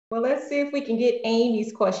Well, let's see if we can get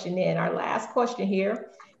Amy's question in, our last question here.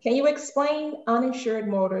 Can you explain uninsured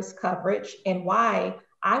motorist coverage and why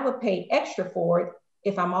I would pay extra for it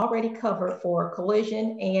if I'm already covered for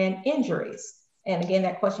collision and injuries? And again,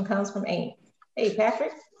 that question comes from Amy. Hey,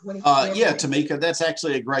 Patrick. Yeah, Tamika, that's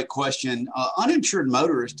actually a great question. Uninsured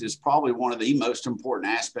motorist is probably one of the most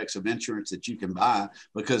important aspects of insurance that you can buy,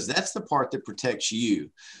 because that's the part that protects you.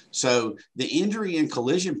 So the injury and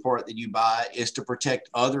collision part that you buy is to protect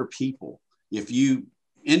other people if you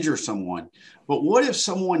injure someone. But what if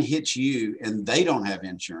someone hits you and they don't have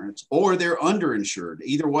insurance, or they're underinsured?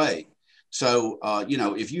 Either way. So,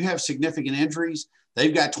 if you have significant injuries,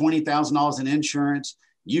 they've got $20,000 in insurance,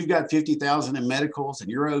 you've got $50,000 in medicals, and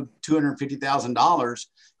you're owed $250,000.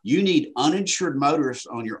 You need uninsured motorists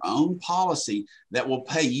on your own policy that will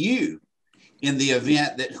pay you in the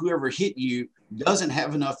event that whoever hit you doesn't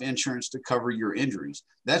have enough insurance to cover your injuries.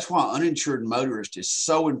 That's why uninsured motorist is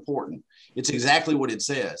so important. It's exactly what it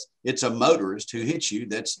says. It's a motorist who hits you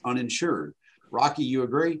that's uninsured. Rocky, you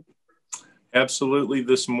agree? Absolutely.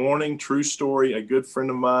 This morning, true story, a good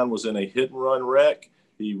friend of mine was in a hit and run wreck.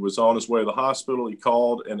 He was on his way to the hospital. He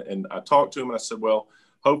called and I talked to him and I said, well,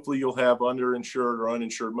 hopefully you'll have underinsured or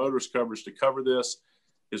uninsured motorist coverage to cover this.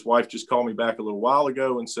 His wife just called me back a little while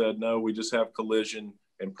ago and said, no, we just have collision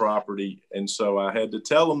and property. And so I had to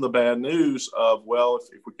tell him the bad news of, well,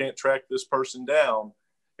 if we can't track this person down,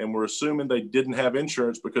 and we're assuming they didn't have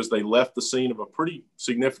insurance because they left the scene of a pretty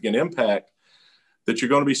significant impact, that you're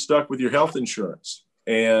going to be stuck with your health insurance.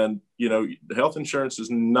 And, the health insurance is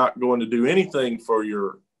not going to do anything for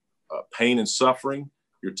your pain and suffering,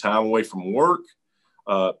 your time away from work,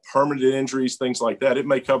 permanent injuries, things like that. It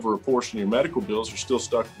may cover a portion of your medical bills. You're still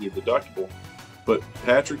stuck with your deductible. But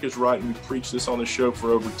Patrick is right, and we've preached this on the show for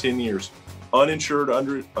over 10 years. Uninsured,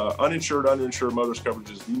 underinsured motorist coverage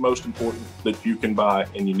is the most important that you can buy,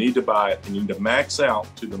 and you need to buy it, and you need to max out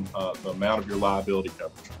to the amount of your liability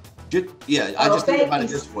coverage. I just think about it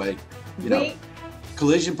this way.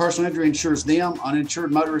 Collision personal injury insures them,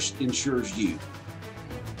 uninsured motorist insures you.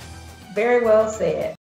 Very well said.